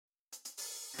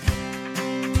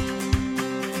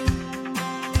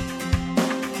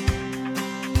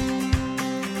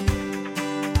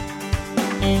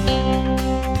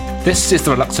This is the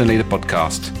Reluctant Leader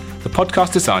podcast, the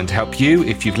podcast designed to help you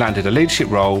if you've landed a leadership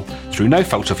role through no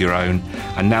fault of your own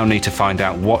and now need to find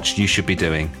out what you should be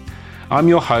doing. I'm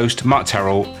your host, Mark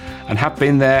Terrell, and have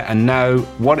been there and know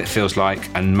what it feels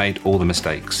like and made all the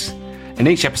mistakes. In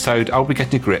each episode, I'll be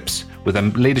getting to grips with a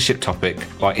leadership topic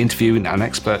by interviewing an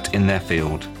expert in their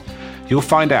field. You'll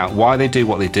find out why they do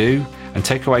what they do and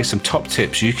take away some top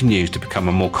tips you can use to become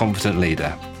a more confident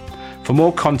leader. For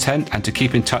more content and to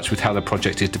keep in touch with how the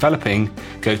project is developing,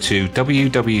 go to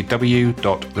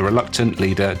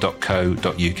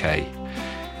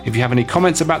www.thereluctantleader.co.uk. If you have any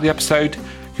comments about the episode,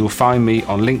 you'll find me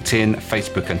on LinkedIn,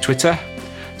 Facebook and Twitter.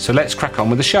 So let's crack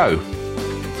on with the show.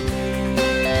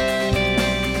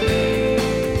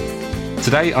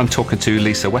 Today I'm talking to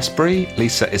Lisa Westbury.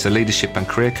 Lisa is a leadership and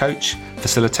career coach,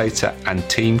 facilitator and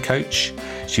team coach.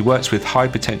 She works with high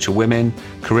potential women,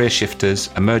 career shifters,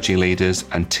 emerging leaders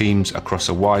and teams across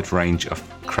a wide range of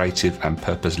creative and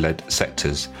purpose-led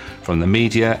sectors, from the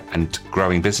media and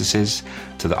growing businesses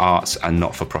to the arts and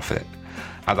not-for-profit.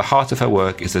 At the heart of her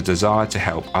work is a desire to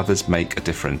help others make a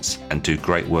difference and do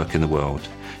great work in the world.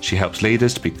 She helps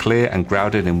leaders to be clear and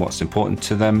grounded in what's important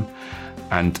to them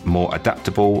and more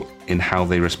adaptable in how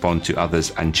they respond to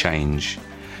others and change.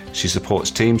 She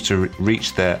supports teams to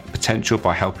reach their potential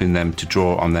by helping them to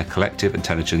draw on their collective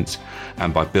intelligence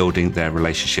and by building their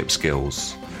relationship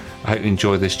skills. I hope you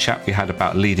enjoy this chat we had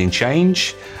about leading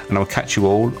change, and I'll catch you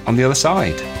all on the other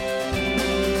side.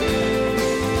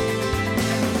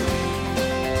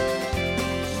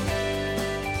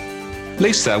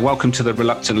 Lisa, welcome to the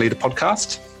Reluctant Leader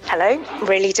podcast. Hello,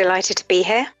 really delighted to be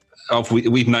here.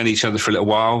 We've known each other for a little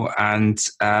while, and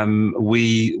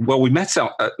we met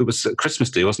out. It was Christmas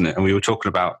Day, wasn't it? And we were talking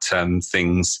about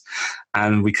things,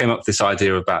 and we came up with this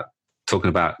idea about talking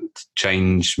about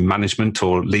change management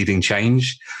or leading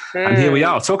change, and here we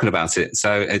are talking about it.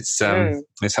 So it's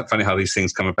funny how these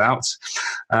things come about.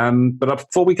 But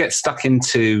before we get stuck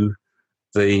into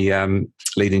the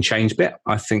leading change bit,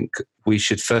 I think we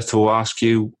should first of all ask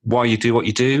you why you do what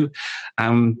you do.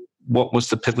 What was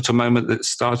the pivotal moment that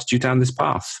started you down this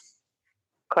path?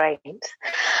 Great.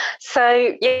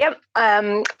 So,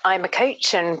 I'm a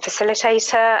coach and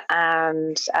facilitator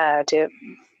and do a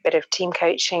bit of team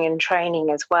coaching and training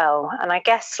as well. And I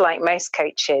guess like most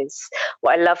coaches,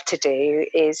 what I love to do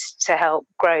is to help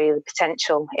grow the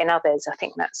potential in others. I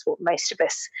think that's what most of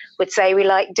us would say we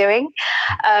like doing.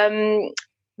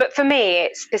 But for me,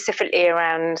 it's specifically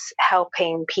around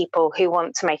helping people who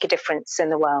want to make a difference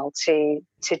in the world to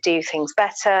do things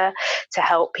better, to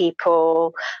help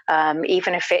people,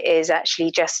 even if it is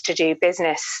actually just to do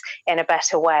business in a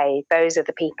better way. Those are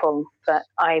the people that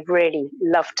I really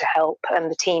love to help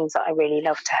and the teams that I really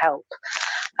love to help.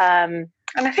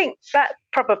 And I think that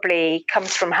probably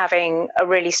comes from having a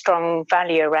really strong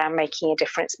value around making a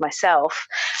difference myself.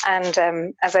 And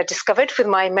as I discovered with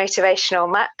my motivational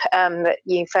map that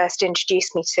you first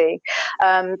introduced me to,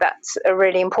 that's a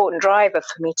really important driver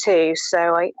for me too.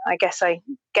 So I guess I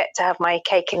get to have my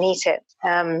cake and eat it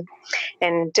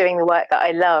in doing the work that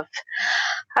I love.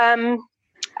 And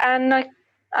I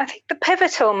think the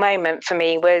pivotal moment for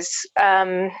me was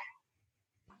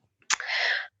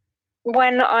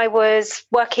when I was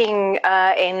working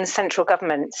in central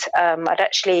government. I'd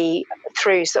actually,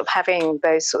 through sort of having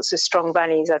those sorts of strong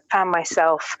values, I'd found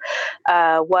myself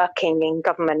working in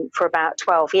government for about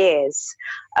 12 years,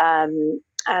 and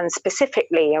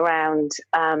specifically around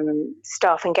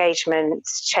staff engagement,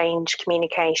 change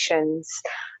communications,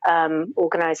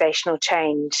 organisational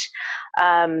change.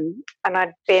 And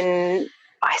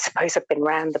I suppose I've been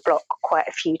around the block quite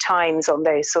a few times on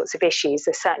those sorts of issues.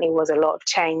 There certainly was a lot of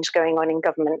change going on in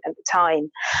government at the time.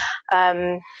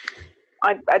 I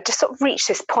just sort of reached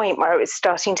this point where it was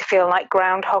starting to feel like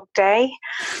Groundhog Day.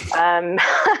 I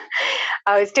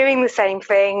was doing the same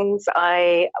things.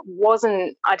 I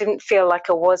didn't feel like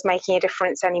I was making a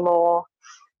difference anymore.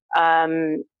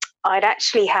 I'd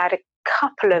actually had a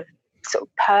couple of sort of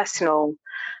personal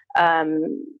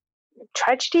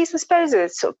tragedies, I suppose, are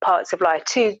sort of parts of life.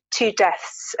 Two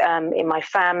deaths in my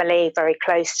family, very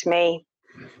close to me.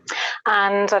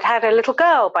 And I'd had a little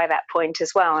girl by that point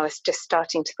as well. I was just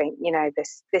starting to think,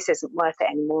 this isn't worth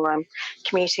it anymore. I'm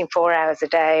commuting 4 hours a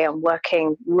day. I'm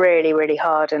working really, really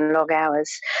hard and long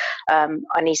hours.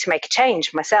 I need to make a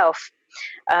change myself.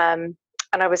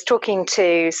 And I was talking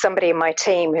to somebody in my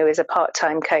team who is a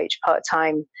part-time coach,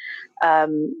 part-time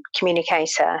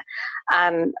communicator.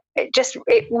 And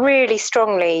it really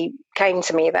strongly came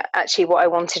to me that actually what I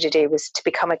wanted to do was to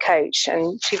become a coach.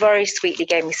 And she very sweetly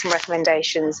gave me some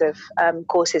recommendations of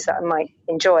courses that I might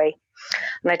enjoy.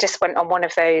 And I just went on one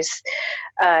of those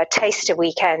taster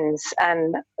weekends,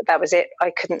 and that was it.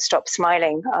 I couldn't stop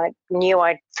smiling. I knew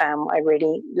I'd found what I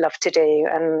really loved to do,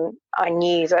 and I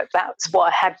knew that that's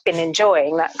what I had been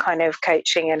enjoying, that kind of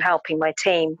coaching and helping my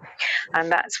team.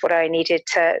 And that's what I needed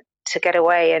to get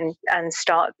away and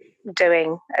start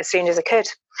doing as soon as I could.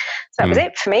 So that was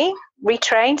it for me.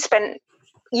 Retrained, spent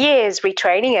years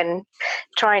retraining and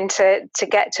trying to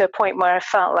get to a point where I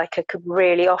felt like I could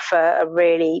really offer a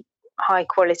really high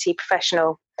quality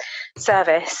professional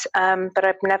service, but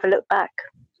I've never looked back.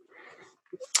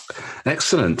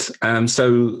 Excellent.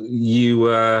 So you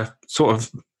were sort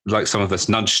of, like some of us,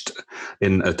 nudged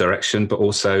in a direction, but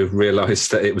also realised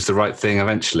that it was the right thing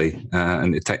eventually.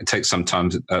 And it takes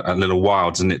sometimes a little while,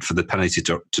 doesn't it, for the penalty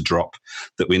to drop,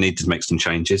 that we need to make some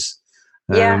changes.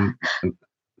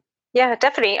 Yeah,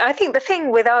 definitely. I think the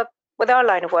thing with our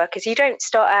line of work is you don't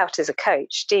start out as a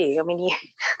coach, do you? I mean,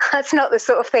 that's not the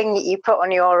sort of thing that you put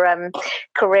on your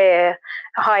career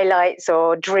highlights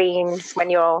or dreams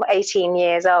when you're 18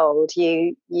 years old.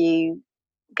 You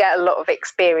get a lot of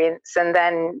experience, and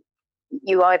then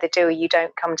you either do or you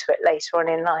don't come to it later on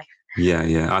in life.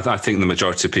 Yeah. I think the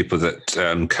majority of people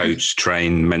that coach,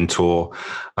 train, mentor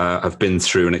have been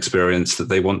through an experience that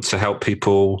they want to help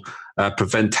people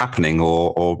prevent happening,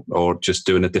 or just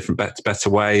do in a different, better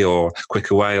way, or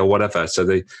quicker way, or whatever. So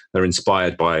they're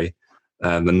inspired by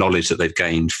the knowledge that they've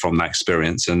gained from that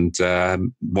experience, and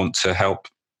want to help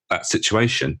that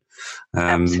situation.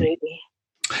 Absolutely.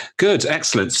 Good,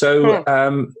 excellent. So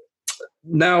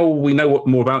now we know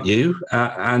more about you,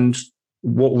 and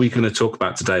what we're going to talk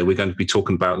about today. We're going to be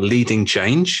talking about leading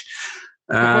change.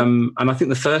 And I think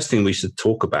the first thing we should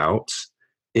talk about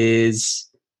is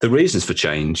the reasons for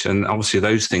change. And obviously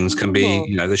those things can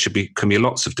be, can be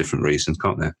lots of different reasons,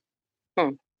 can't there?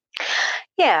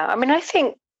 Yeah, I mean, I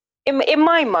think in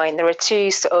my mind, there are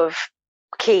two sort of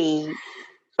key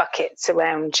buckets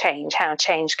around change, how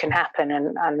change can happen.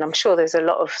 And I'm sure there's a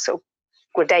lot of sort of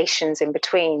gradations in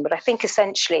between, but I think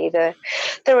essentially there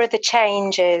are the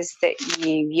changes that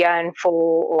you yearn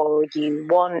for or you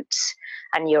want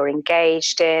and you're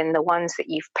engaged in, the ones that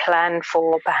you've planned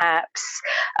for perhaps,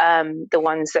 the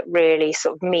ones that really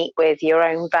sort of meet with your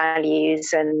own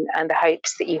values and the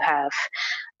hopes that you have.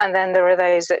 And then there are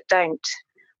those that don't.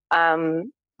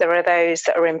 There are those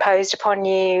that are imposed upon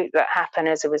you, that happen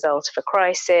as a result of a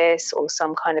crisis or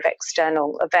some kind of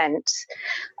external event,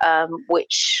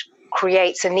 which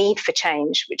creates a need for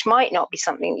change, which might not be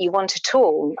something you want at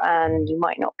all, and you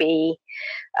might not be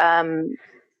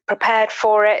prepared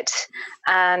for it,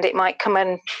 and it might come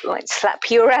and like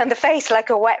slap you around the face like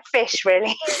a wet fish,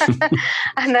 really.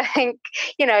 And I think,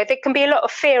 there can be a lot of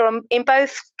fear in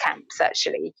both camps,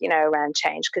 actually, around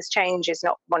change, because change is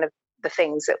not one of the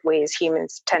things that we as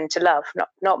humans tend to love,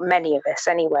 not many of us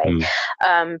anyway.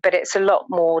 But it's a lot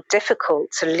more difficult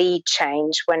to lead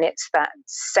change when it's that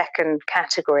second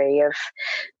category of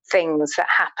things that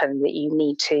happen that you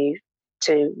need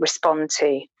to respond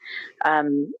to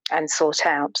and sort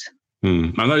out.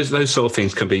 And those sort of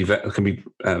things can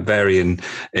vary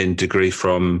in degree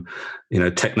from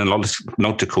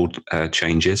technological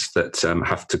changes that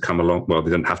have to come along. Well,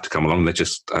 they don't have to come along; they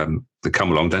just they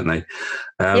come along, don't they?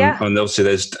 And also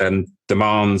there's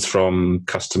demands from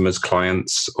customers,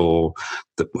 clients, or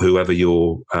whoever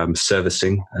you're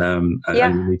servicing, and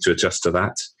you need to adjust to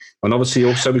that. And obviously,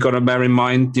 also we've got to bear in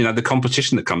mind, the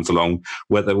competition that comes along.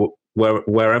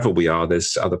 Wherever we are,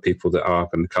 there's other people that are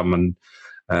going to come and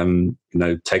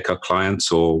take our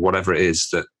clients or whatever it is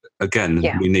that, again,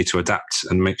 we need to adapt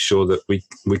and make sure that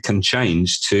we can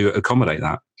change to accommodate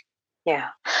that. Yeah.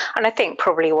 And I think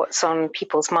probably what's on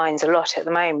people's minds a lot at the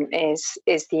moment is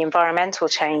the environmental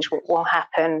change, what will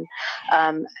happen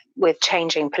with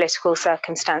changing political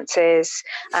circumstances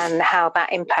and how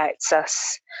that impacts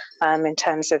us in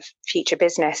terms of future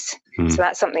business. So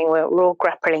that's something we're all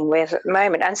grappling with at the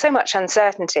moment, and so much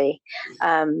uncertainty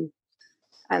and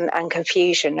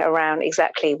confusion around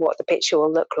exactly what the picture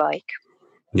will look like.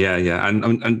 Yeah, and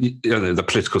the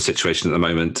political situation at the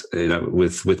moment,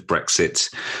 with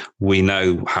Brexit, we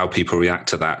know how people react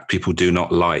to that. People do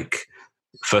not like.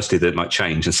 Firstly, they don't like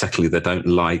change, and secondly, they don't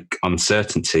like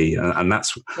uncertainty. And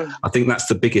that's, I think, that's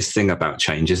the biggest thing about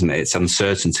change, isn't it? It's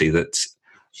uncertainty that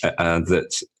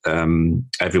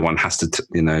everyone has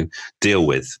to, deal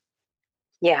with.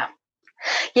 Yeah,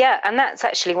 and that's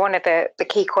actually one of the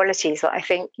key qualities that I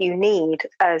think you need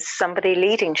as somebody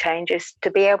leading change, is to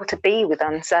be able to be with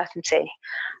uncertainty.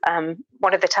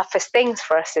 One of the toughest things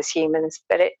for us as humans,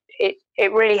 but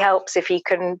it really helps if you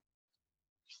can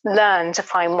learn to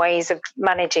find ways of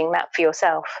managing that for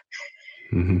yourself.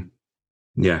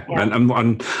 Yeah.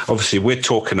 And obviously we're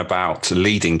talking about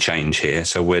leading change here.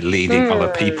 So we're leading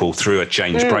other people through a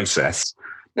change process.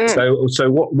 So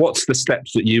what's the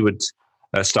steps that you would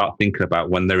start thinking about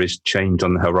when there is change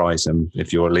on the horizon,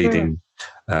 if you're leading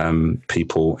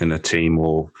people in a team,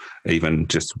 or even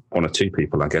just one or two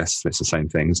people? I guess it's the same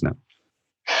thing, isn't it?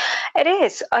 It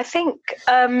is. I think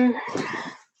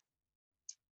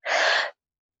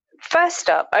first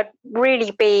up, I'd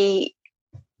really be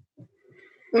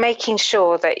making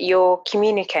sure that you're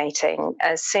communicating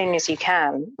as soon as you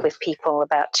can with people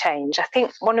about change. I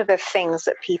think one of the things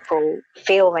that people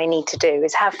feel they need to do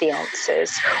is have the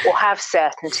answers or have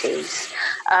certainties,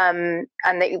 and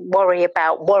they worry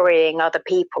about worrying other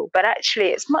people. But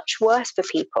actually, it's much worse for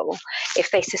people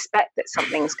if they suspect that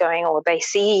something's going on, or they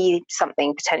see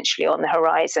something potentially on the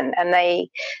horizon, and they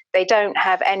don't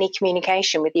have any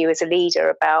communication with you as a leader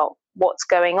about what's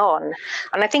going on.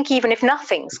 And I think even if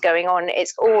nothing's going on,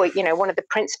 it's all, one of the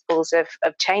principles of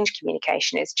change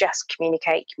communication is just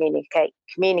communicate.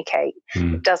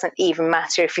 It doesn't even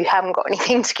matter if you haven't got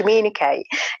anything to communicate.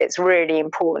 It's really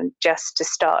important just to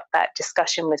start that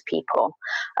discussion with people,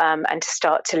 and to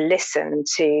start to listen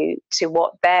to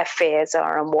what their fears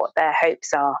are and what their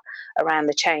hopes are around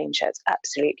the change. That's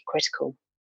absolutely critical.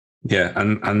 Yeah,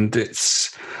 and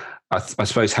it's, I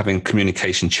suppose, having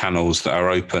communication channels that are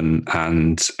open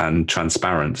and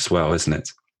transparent as well, isn't it?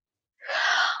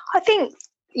 I think,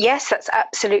 yes, that's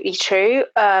absolutely true.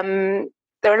 There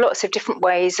are lots of different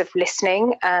ways of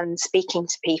listening and speaking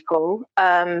to people.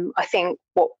 I think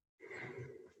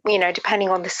depending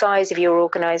on the size of your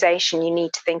organisation, you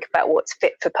need to think about what's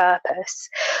fit for purpose.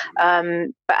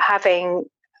 But having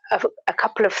a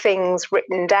couple of things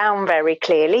written down very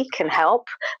clearly can help,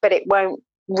 but it won't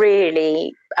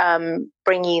really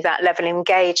bring you that level of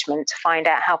engagement to find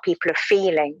out how people are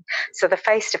feeling. So the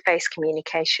face-to-face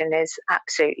communication is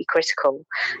absolutely critical.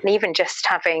 And even just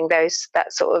having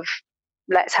that sort of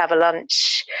let's have a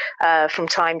lunch from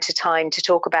time to time to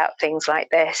talk about things like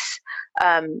this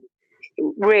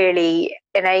really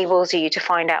enables you to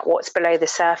find out what's below the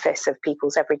surface of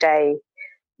people's everyday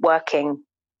working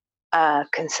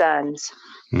concerns.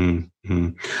 Mm-hmm.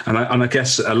 And I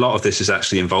guess a lot of this is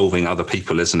actually involving other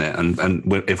people, isn't it? And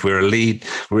if we're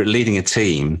leading a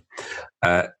team,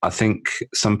 I think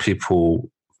some people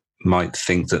might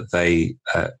think that they,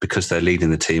 because they're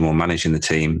leading the team or managing the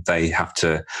team, they have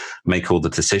to make all the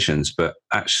decisions. But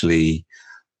actually,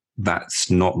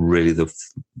 that's not really the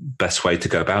best way to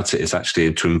go about it. It's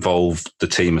actually to involve the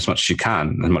team as much as you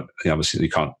can. And obviously, you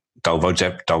can't divulge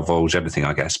everything,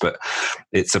 I guess, but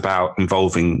it's about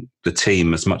involving the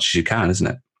team as much as you can, isn't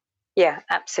it? Yeah,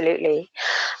 absolutely.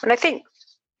 And I think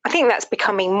that's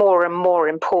becoming more and more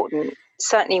important.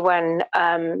 Certainly when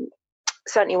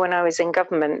I was in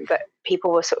government, that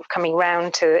people were sort of coming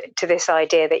round to this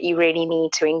idea that you really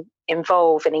need to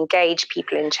involve and engage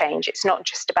people in change. It's not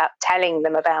just about telling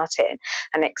them about it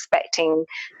and expecting,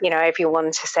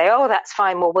 everyone to say, "Oh, that's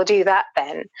fine. Well, we'll do that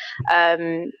then,"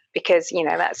 because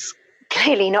that's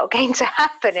clearly not going to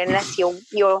happen unless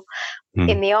you're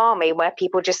in the army, where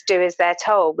people just do as they're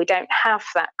told. We don't have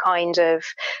that kind of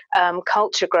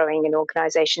culture growing in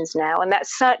organisations now, and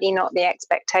that's certainly not the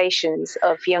expectations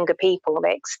of younger people.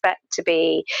 They expect to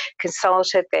be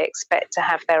consulted, they expect to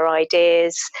have their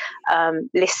ideas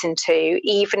listened to,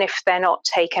 even if they're not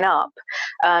taken up.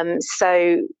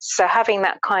 So having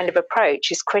that kind of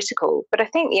approach is critical. But I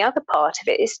think the other part of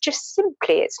it is just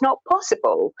simply it's not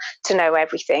possible to know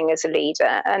everything as a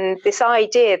leader, and this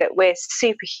idea that we're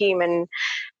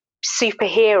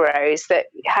superheroes that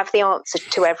have the answer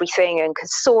to everything and can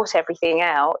sort everything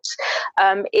out,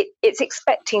 it's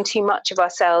expecting too much of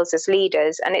ourselves as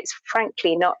leaders, and it's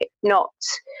frankly not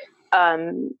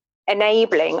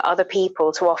enabling other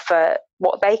people to offer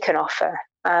what they can offer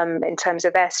in terms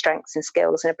of their strengths and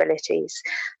skills and abilities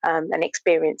and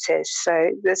experiences. So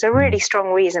there's a really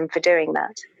strong reason for doing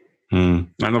that.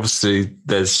 And obviously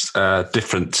there's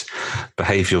different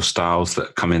behavioural styles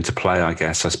that come into play, I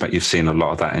guess. I expect you've seen a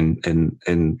lot of that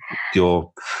in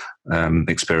your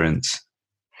experience.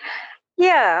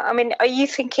 Yeah, I mean, are you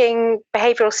thinking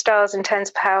behavioural styles in terms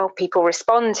of how people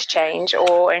respond to change,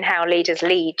 or in how leaders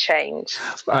lead change?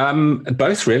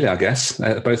 Both, really, I guess.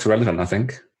 Both are relevant, I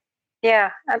think.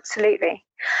 Yeah, absolutely.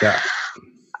 Yeah.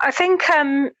 I think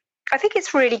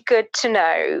it's really good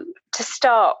to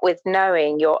start with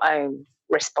knowing your own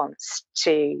response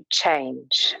to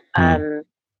change.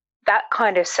 that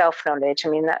kind of self-knowledge, I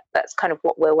mean, that's kind of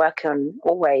what we're working on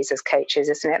always as coaches,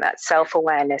 isn't it? That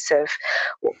self-awareness of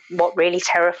what really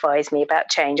terrifies me about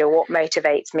change, or what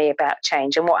motivates me about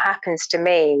change, and what happens to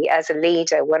me as a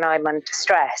leader when I'm under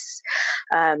stress.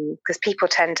 Because people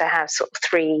tend to have sort of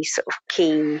three sort of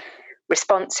key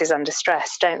responses under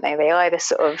stress, don't they? They either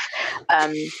sort of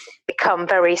become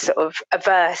very sort of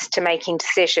averse to making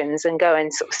decisions and go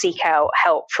and sort of seek out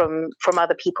help from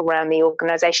other people around the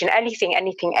organisation, anything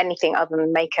other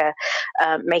than make a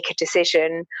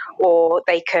decision, or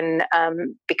they can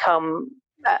become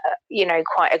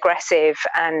quite aggressive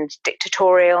and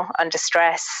dictatorial under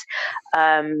stress,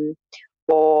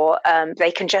 or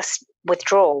they can just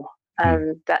withdraw.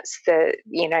 That's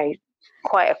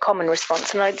quite a common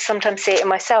response, and I sometimes see it in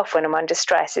myself when I'm under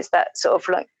stress. Is that sort of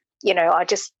like, I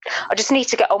just need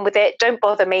to get on with it, don't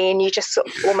bother me, and you just sort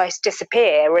of almost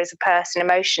disappear as a person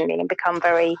emotionally and become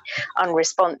very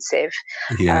unresponsive.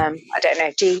 I don't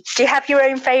know, do you have your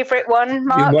own favourite one,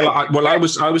 Mark? I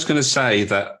was going to say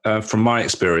that from my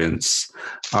experience,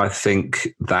 I think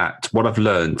that what I've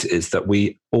learned is that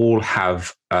we all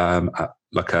have a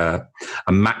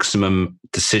maximum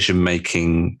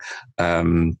decision-making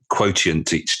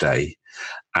quotient each day.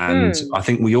 And I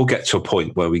think we all get to a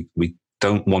point where we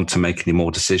don't want to make any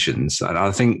more decisions. And I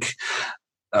think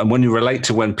when you relate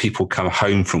to when people come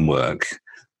home from work,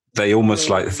 they almost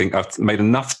like to think, I've made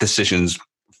enough decisions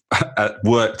at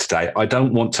work today. I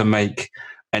don't want to make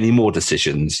any more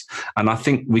decisions. And I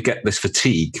think we get this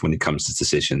fatigue when it comes to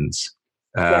decisions.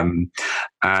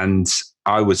 And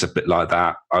I was a bit like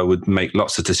that. I would make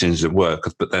lots of decisions at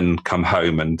work, but then come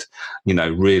home and,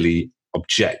 really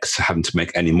object to having to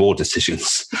make any more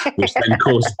decisions, which then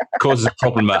causes a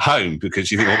problem at home,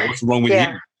 because you think, well, what's wrong with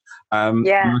you? And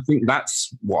I think that's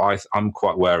what I'm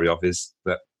quite wary of, is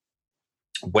that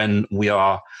when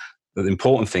the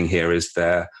important thing here is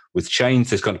with change,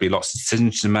 there's going to be lots of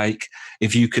decisions to make.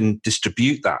 If you can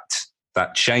distribute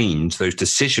that change, those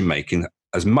decision making,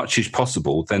 as much as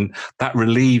possible, then that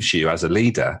relieves you as a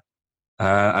leader,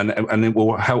 and it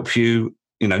will help you.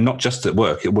 Not just at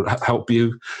work, it will help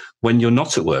you when you're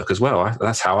not at work as well.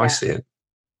 That's how I see it.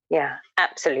 Yeah,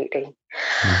 absolutely.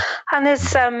 And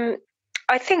there's,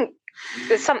 I think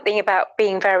there's something about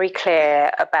being very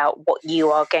clear about what you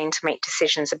are going to make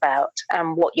decisions about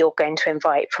and what you're going to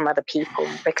invite from other people,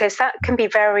 because that can be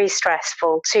very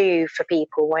stressful too for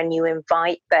people when you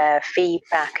invite their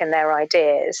feedback and their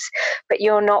ideas, but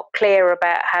you're not clear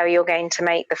about how you're going to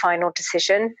make the final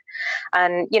decision.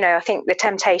 And, I think the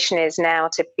temptation is now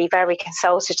to be very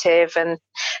consultative and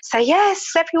say,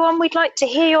 yes, everyone, we'd like to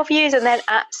hear your views, and then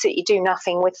absolutely do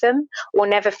nothing with them, or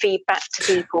never feed back to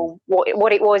people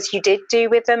what it was you did do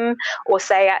with them, or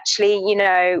say, actually,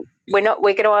 we're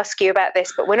going to ask you about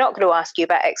this, but we're not going to ask you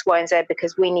about X, Y, and Z,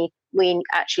 because we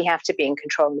actually have to be in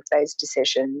control of those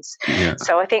decisions. Yeah.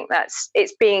 So I think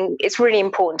it's really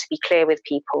important to be clear with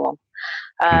people.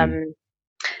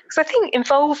 Because I think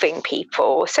involving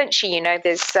people, essentially,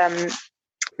 there's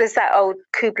that old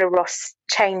Kubler-Ross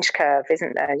change curve,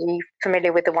 isn't there? Are you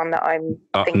familiar with the one that I'm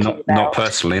thinking about? Not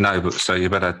personally, no, but so you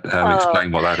better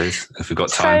explain what that is, if you've got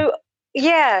time. So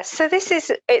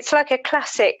it's like a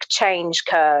classic change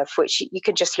curve, which you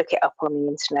can just look it up on the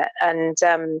internet. And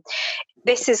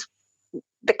this is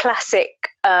the classic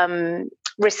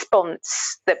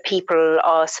response that people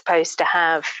are supposed to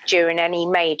have during any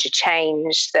major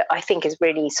change that I think is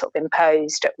really sort of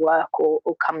imposed at work or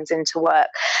comes into work.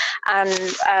 And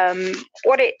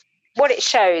what it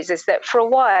shows is that for a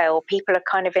while people are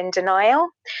kind of in denial,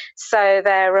 so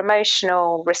their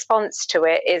emotional response to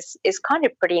it is kind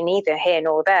of pretty neither here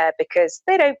nor there, because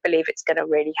they don't believe it's going to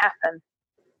really happen.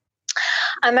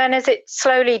 And then as it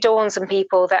slowly dawns on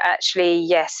people that actually,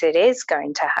 yes, it is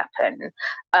going to happen,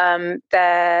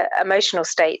 their emotional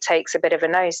state takes a bit of a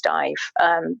nosedive.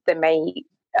 They may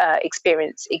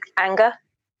experience anger,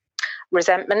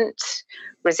 resentment,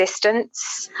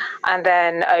 resistance, and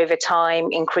then over time,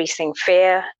 increasing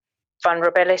fear,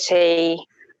 vulnerability,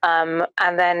 and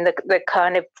then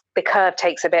the curve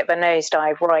takes a bit of a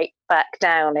nosedive right back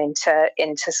down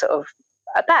into sort of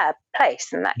a bad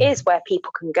place, and that is where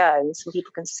people can go, and some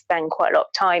people can spend quite a lot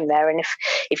of time there. And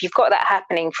if you've got that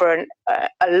happening for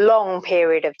a long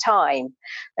period of time,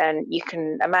 then you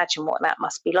can imagine what that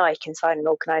must be like inside an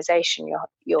organisation.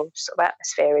 Your sort of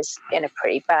atmosphere is in a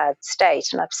pretty bad state,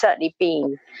 and I've certainly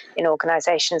been in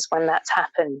organisations when that's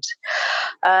happened.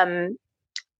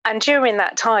 And during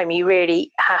that time, you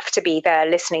really have to be there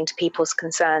listening to people's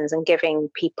concerns and giving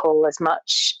people as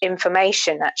much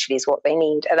information actually is what they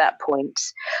need at that point,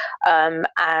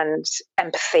 and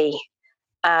empathy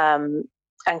and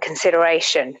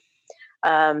consideration.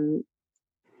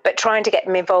 but trying to get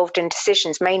them involved in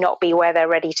decisions may not be where they're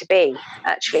ready to be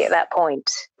actually at that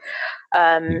point.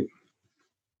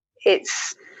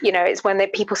 It's when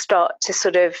people start to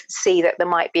sort of see that there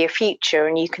might be a future,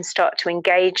 and you can start to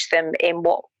engage them in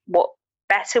what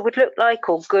better would look like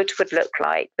or good would look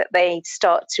like, that they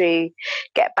start to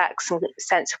get back some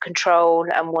sense of control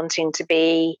and wanting to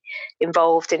be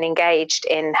involved and engaged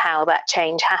in how that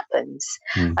change happens.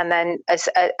 And then as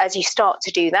you start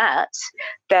to do that,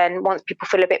 then once people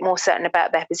feel a bit more certain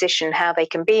about their position, how they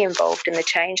can be involved in the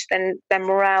change, then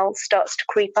morale starts to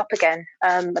creep up again,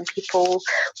 and people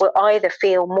will either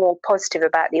feel more positive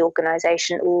about the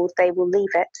organisation, or they will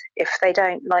leave it if they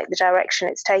don't like the direction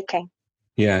it's taking.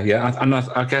 Yeah. And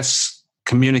I guess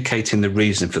communicating the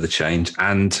reason for the change,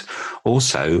 and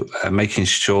also making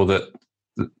sure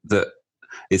that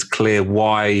it's clear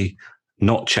why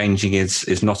not changing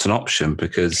is not an option,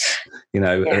 because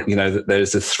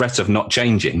there's a threat of not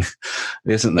changing,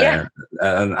 isn't there?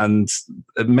 And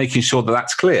making sure that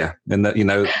that's clear, and that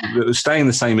staying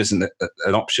the same isn't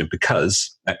an option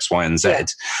because X, Y, and Z.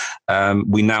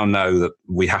 We now know that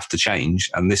we have to change,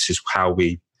 and this is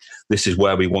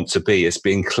where we want to be. It's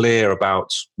being clear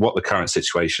about what the current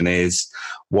situation is,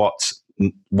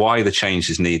 why the change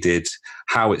is needed,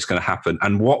 how it's going to happen,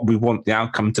 and what we want the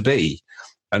outcome to be.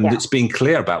 And it's being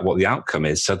clear about what the outcome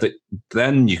is, so that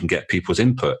then you can get people's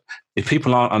input. If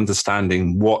people aren't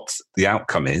understanding what the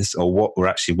outcome is or what we're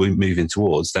actually moving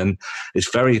towards, then it's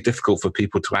very difficult for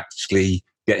people to actually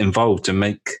get involved and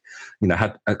make,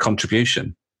 have a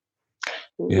contribution.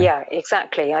 Yeah,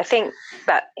 exactly. I think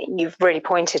that you've really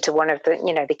pointed to one of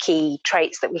the key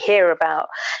traits that we hear about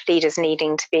leaders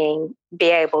needing to be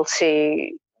able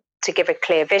to give a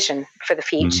clear vision for the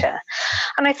future.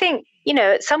 And I think,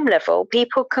 at some level,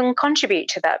 people can contribute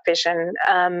to that vision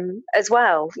as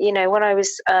well. When I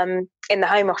was in the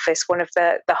Home Office, one of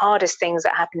the hardest things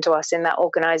that happened to us in that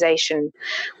organisation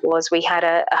was we had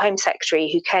a Home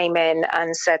Secretary who came in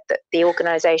and said that the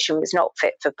organisation was not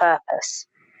fit for purpose.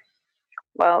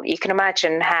 Well, you can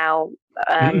imagine how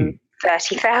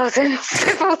 30,000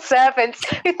 civil servants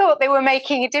who thought they were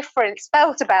making a difference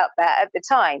felt about that at the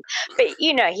time. But,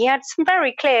 he had some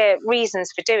very clear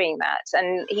reasons for doing that.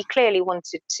 And he clearly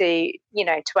wanted to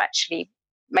actually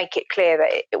make it clear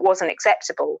that it wasn't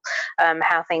acceptable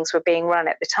how things were being run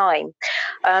at the time.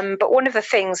 But one of the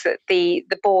things that the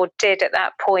board did at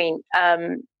that point,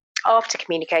 after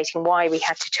communicating why we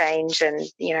had to change, and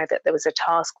that there was a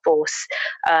task force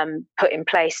put in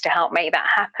place to help make that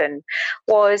happen,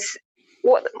 was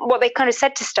what they kind of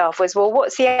said to staff was, well,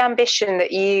 what's the ambition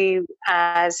that you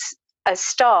as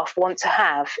staff want to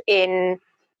have in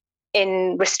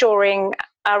restoring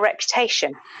our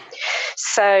reputation?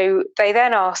 So they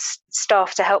then asked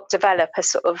staff to help develop a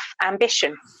sort of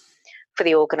ambition for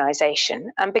the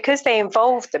organisation, and because they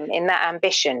involved them in that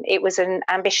ambition, it was an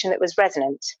ambition that was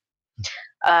resonant.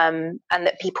 And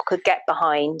that people could get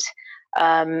behind,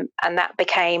 and that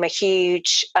became a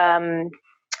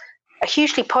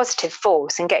hugely positive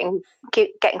force in getting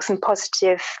some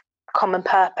positive common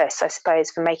purpose, I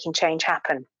suppose, for making change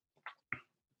happen.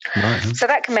 Right. So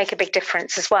that can make a big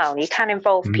difference as well. You can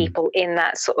involve people in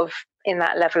that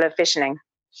level of visioning.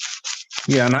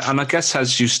 Yeah, and I guess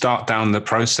as you start down the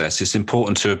process, it's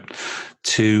important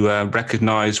to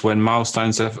recognise when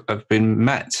milestones have been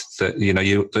met, that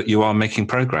you are making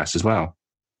progress as well.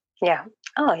 Yeah.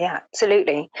 Oh, yeah,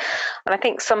 absolutely. And I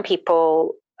think some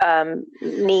people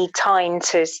need time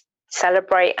to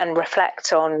celebrate and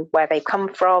reflect on where they've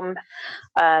come from,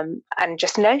 and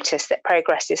just notice that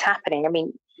progress is happening. I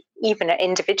mean, even at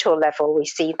individual level, we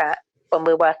see that when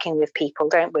we're working with people,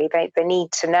 don't we? They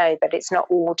need to know that it's not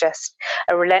all just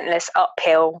a relentless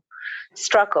uphill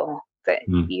struggle, that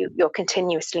you're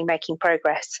continuously making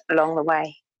progress along the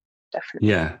way. Definitely.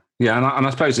 Yeah. And I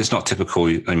suppose it's not typical.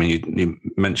 I mean, you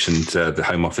mentioned the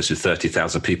Home Office with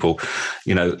 30,000 people.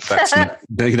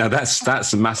 That's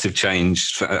that's a massive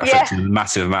change affecting a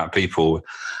massive amount of people.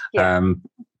 Yeah.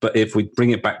 But if we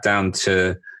bring it back down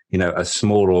to a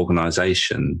small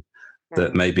organisation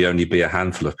that maybe only be a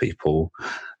handful of people,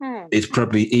 it's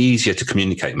probably easier to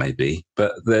communicate, maybe.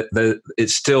 But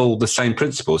it's still the same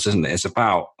principles, isn't it? It's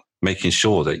about making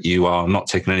sure that you are not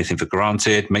taking anything for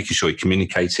granted, making sure you're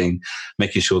communicating,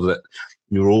 making sure that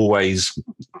you're always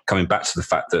coming back to the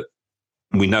fact that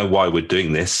we know why we're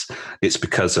doing this. It's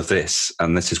because of this,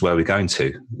 and this is where we're going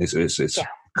to. It's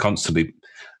constantly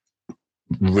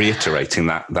reiterating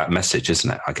that message,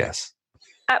 isn't it, I guess?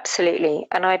 Absolutely.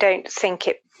 And I don't think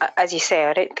it, as you say,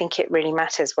 I don't think it really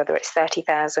matters whether it's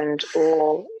 30,000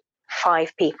 or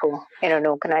 5 people in an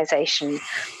organisation.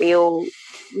 We all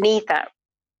need that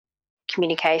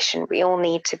communication. We all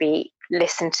need to be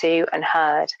listened to and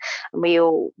heard, and we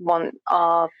all want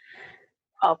our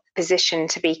position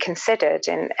to be considered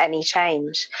in any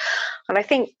change. And I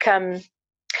think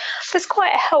there's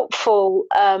quite a helpful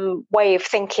way of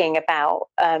thinking about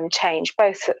change,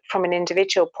 both from an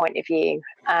individual point of view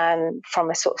and from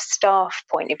a sort of staff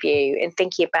point of view, in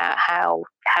thinking about how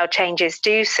changes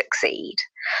do succeed.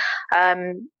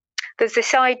 There's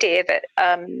this idea that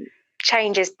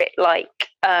change is a bit like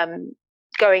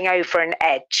going over an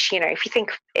edge. You know, if you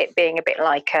think of it being a bit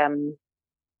like a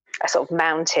sort of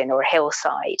mountain or a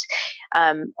hillside,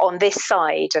 on this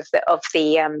side of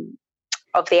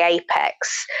the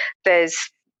apex, there's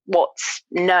what's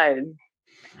known.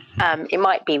 It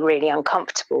might be really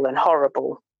uncomfortable and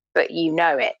horrible, but you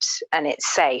know it and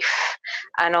it's safe.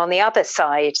 And on the other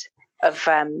side of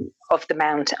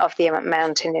the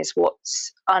mountain is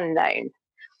what's unknown.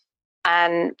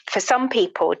 And for some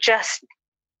people, just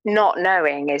not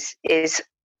knowing is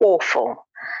awful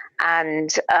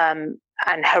and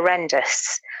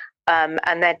horrendous.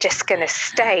 And they're just going to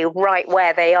stay right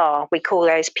where they are. We call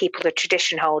those people the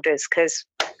tradition holders because,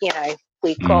 you know,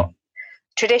 we've got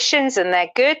traditions and they're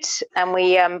good, and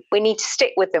we need to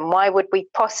stick with them. Why would we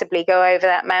possibly go over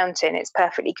that mountain? It's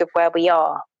perfectly good where we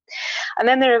are. And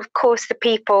then there are, of course, the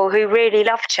people who really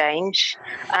love change.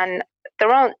 And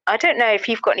I don't know if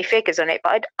you've got any figures on it,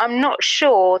 but I'm not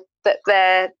sure that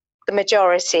they're the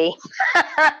majority.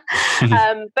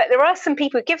 But there are some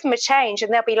people who give them a change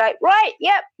and they'll be like, right,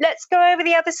 yep, let's go over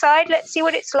the other side. Let's see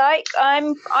what it's like.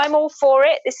 I'm all for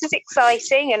it. This is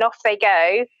exciting. And off they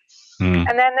go. And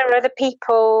then there are other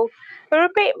people who are a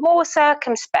bit more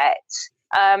circumspect,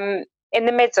 in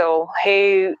the middle,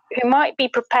 who might be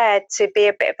prepared to be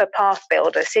a bit of a path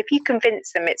builder. So if you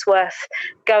convince them it's worth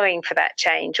going for that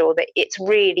change or that it's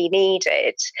really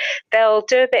needed, they'll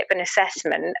do a bit of an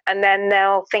assessment and then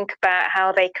they'll think about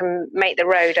how they can make the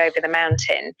road over the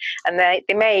mountain. And they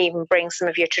may even bring some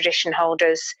of your tradition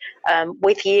holders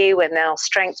with you, and they'll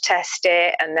strength test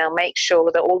it, and they'll make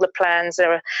sure that all the plans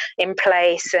are in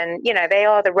place. And, you know, they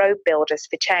are the road builders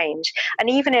for change. And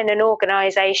even in an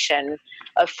organisation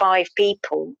of 5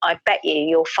 people, I bet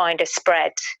you'll find a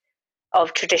spread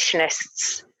of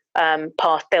traditionists,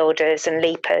 path builders and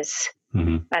leapers.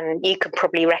 And you could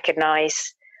probably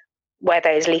recognise where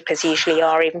those leapers usually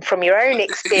are, even from your own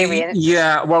experience.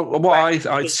 Yeah, well, what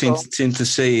I seem to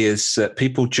see is that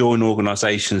people join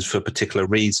organisations for a particular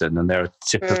reason, and they're a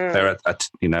particular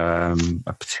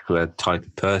type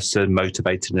of person,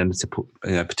 motivated in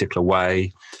a particular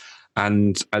way.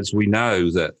 And as we know,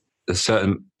 that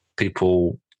certain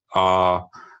people are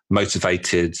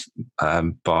motivated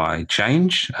by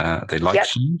change. They like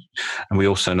change. And we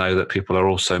also know that people are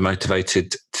also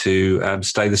motivated to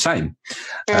stay the same.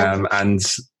 And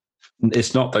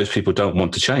it's not those people don't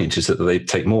want to change, it's that they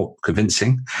take more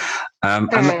convincing.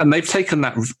 And they've taken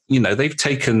that,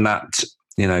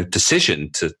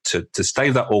 decision to stay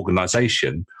with that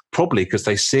organisation, probably because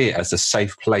they see it as a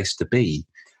safe place to be.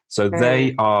 So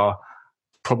they are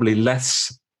probably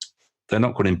they're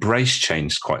not going to embrace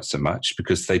change quite so much,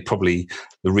 because the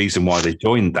reason why they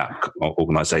joined that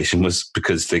organisation was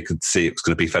because they could see it was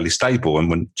going to be fairly stable. And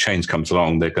when change comes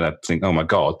along, they're going to think, oh my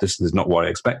God, this is not what I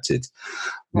expected.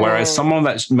 Whereas someone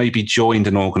that's maybe joined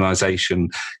an organisation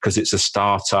because it's a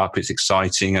startup, it's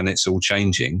exciting and it's all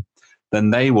changing, then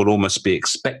they will almost be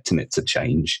expecting it to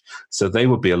change. So they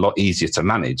would be a lot easier to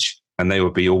manage. And they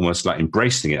would be almost like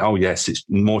embracing it. Oh yes, it's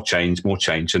more change,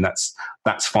 and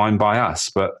that's fine by us.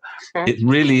 But it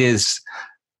really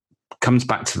comes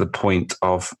back to the point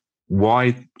of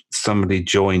why somebody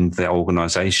joined their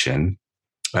organisation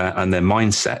and their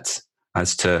mindset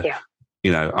as to,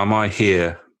 am I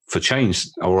here for change,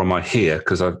 or am I here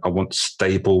because I want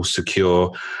stable,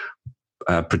 secure,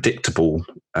 predictable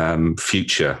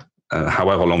future?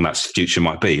 However long that future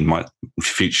might be,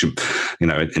 future,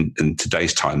 in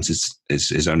today's times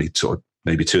is only sort of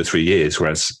maybe 2 or 3 years,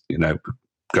 whereas,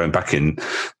 going back in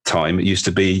time, it used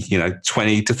to be,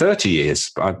 20 to 30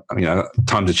 years. But,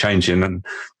 times are changing. And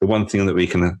the one thing that we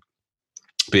can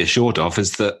be assured of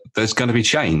is that there's going to be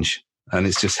change. And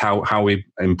it's just how we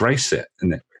embrace it,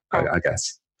 isn't it? I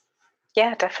guess.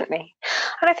 Yeah, definitely.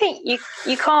 And I think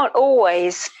you can't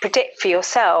always predict for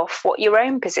yourself what your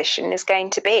own position is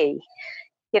going to be.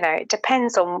 It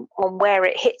depends on where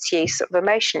it hits you sort of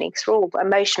emotionally, because we're all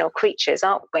emotional creatures,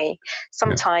 aren't we?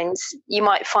 Sometimes you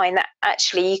might find that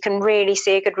actually you can really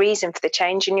see a good reason for the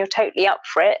change and you're totally up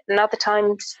for it. And other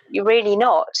times you're really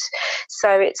not.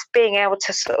 So it's being able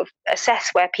to sort of assess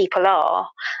where people are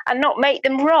and not make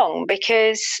them wrong,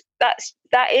 because that's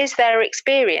that is their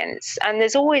experience, and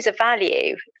there's always a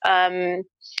value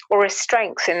or a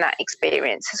strength in that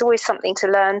experience. There's always something to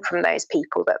learn from those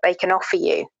people that they can offer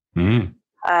you. You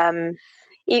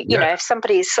know, if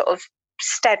somebody's sort of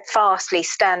steadfastly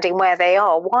standing where they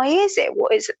are, why is it?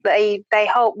 What is it they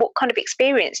hold? What kind of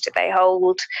experience do they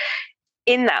hold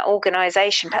in that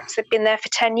organisation? Perhaps they've been there for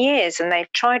 10 years and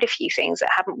they've tried a few things that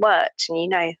haven't worked, and, you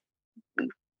know,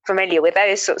 familiar with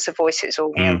those sorts of voices,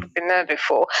 or you know, been there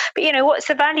before. But, you know, what's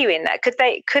the value in that? Could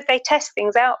they test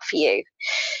things out for you?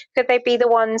 Could they be the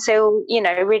ones who, you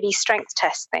know, really strength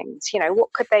test things? You know,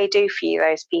 what could they do for you,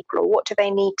 those people, or what do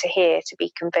they need to hear to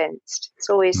be convinced?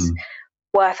 It's always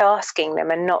worth asking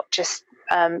them, and not just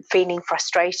feeling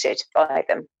frustrated by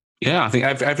them. Yeah, I think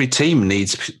every team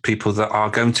needs people that are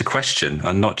going to question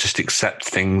and not just accept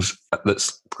things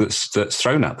that's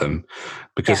thrown at them,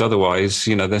 because otherwise,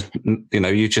 you know,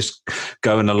 you're just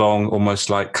going along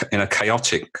almost like in a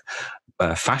chaotic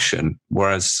fashion.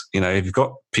 Whereas, you know, if you've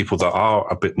got people that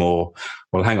are a bit more,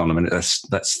 well, hang on a minute,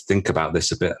 let's think about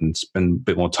this a bit and spend a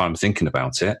bit more time thinking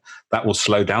about it, that will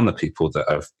slow down the people that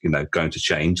are, you know, going to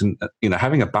change. And, you know,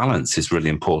 having a balance is really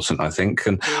important, I think.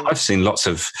 And I've seen lots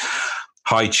of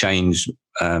high change,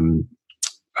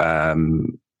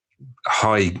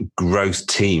 high growth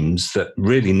teams that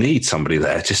really need somebody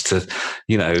there just to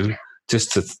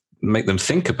make them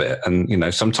think a bit. And, you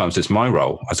know, sometimes it's my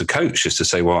role as a coach just to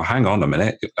say, well, hang on a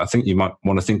minute, I think you might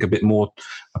want to think a bit more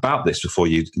about this before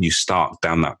you start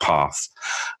down that path.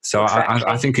 So exactly.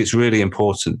 I think it's really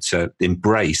important to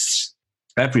embrace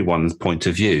everyone's point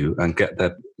of view and get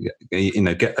their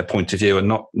point of view, and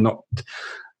not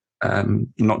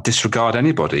disregard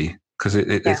anybody, because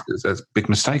it's a big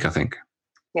mistake, I think.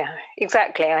 Yeah,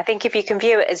 exactly. I think if you can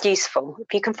view it as useful,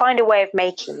 if you can find a way of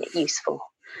making it useful,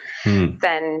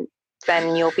 then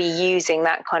you'll be using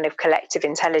that kind of collective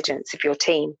intelligence of your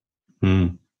team.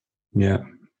 Yeah,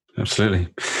 absolutely.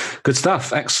 Good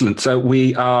stuff. Excellent. So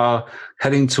we are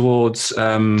heading towards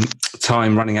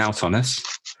time running out on us.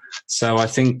 So I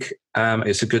think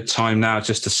it's a good time now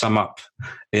just to sum up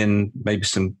in maybe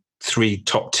some 3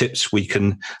 top tips we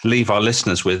can leave our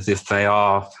listeners with if they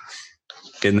are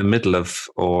in the middle of,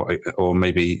 or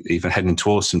maybe even heading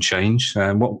towards some change.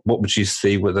 What would you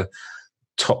see were the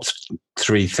top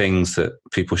 3 things that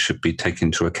people should be taking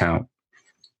into account?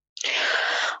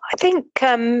 I think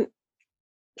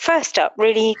first up,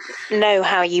 really know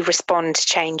how you respond to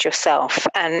change yourself,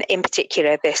 and in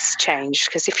particular this change,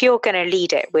 because if you're going to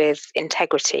lead it with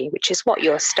integrity, which is what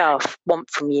your staff want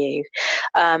from you,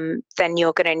 then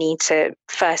you're going to need to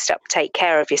first up take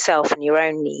care of yourself and your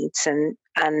own needs, and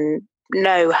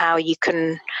know how you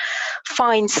can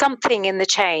find something in the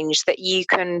change that you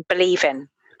can believe in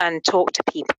and talk to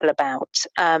people about,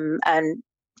 and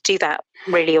do that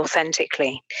really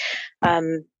authentically.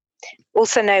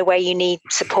 Also know where you need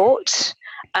support,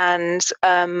 and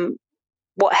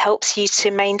what helps you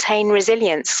to maintain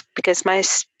resilience, because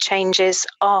most changes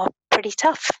are pretty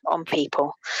tough on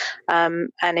people.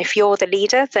 And if you're the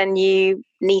leader, then you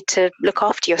need to look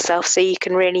after yourself so you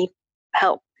can really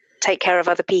help take care of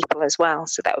other people as well.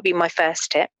 So that would be my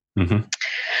first tip.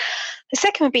 The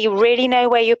second would be really know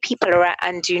where your people are at,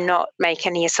 and do not make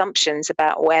any assumptions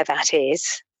about where that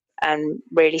is, and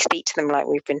really speak to them like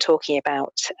we've been talking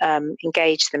about.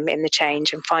 Engage them in the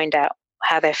change and find out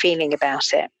how they're feeling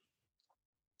about it.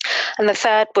 And the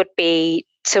third would be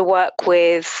to work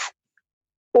with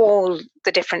all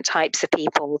the different types of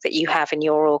people that you have in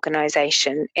your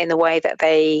organisation in the way that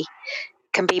they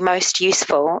can be most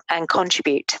useful and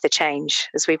contribute to the change,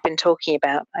 as we've been talking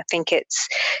about. I think it's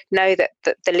know that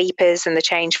the leapers and the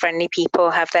change-friendly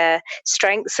people have their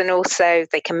strengths, and also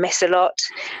they can miss a lot.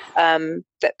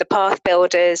 That the path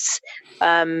builders,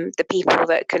 the people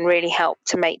that can really help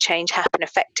to make change happen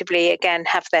effectively, again,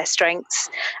 have their strengths,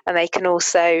 and they can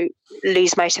also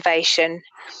lose motivation.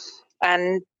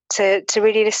 And to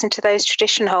really listen to those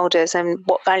tradition holders and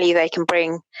what value they can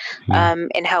bring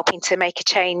in helping to make a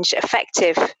change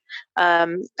effective,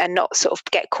 and not sort of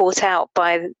get caught out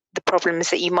by the problems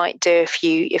that you might do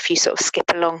if you sort of skip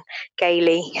along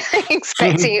gaily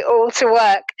expecting it all to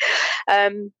work.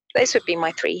 Those would be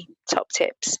my 3 top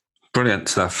tips. Brilliant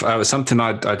stuff. It was something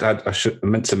I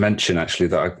meant to mention, actually,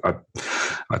 that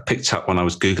I picked up when I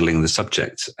was Googling the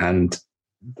subject, and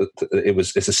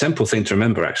it's a simple thing to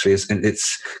remember, actually.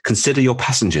 It's consider your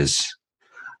passengers.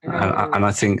 And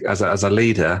I think as a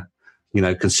leader, you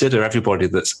know, consider everybody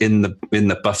that's in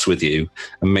the bus with you,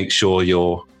 and make sure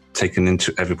you're taking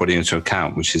everybody into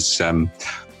account, which is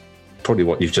probably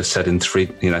what you've just said in 3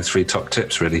 top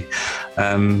tips, really.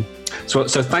 So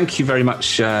thank you very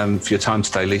much for your time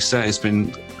today, Lisa. It's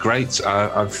been great.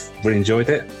 I've really enjoyed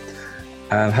it.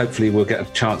 Hopefully we'll get a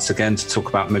chance again to talk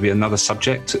about maybe another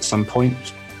subject at some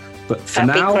point. But for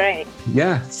That'd now, be great.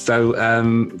 yeah. So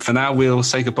for now, we'll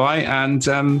say goodbye and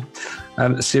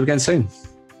see you again soon.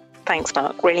 Thanks,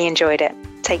 Mark. Really enjoyed it.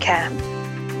 Take care.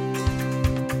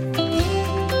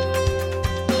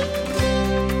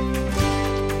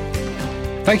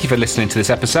 Thank you for listening to this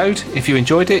episode. If you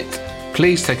enjoyed it,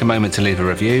 please take a moment to leave a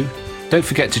review. Don't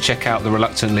forget to check out the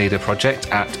Reluctant Leader project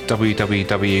at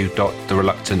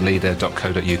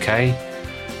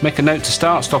www.thereluctantleader.co.uk. Make a note to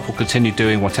start, stop or continue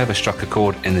doing whatever struck a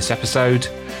chord in this episode.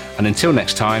 And until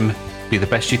next time, be the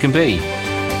best you can be.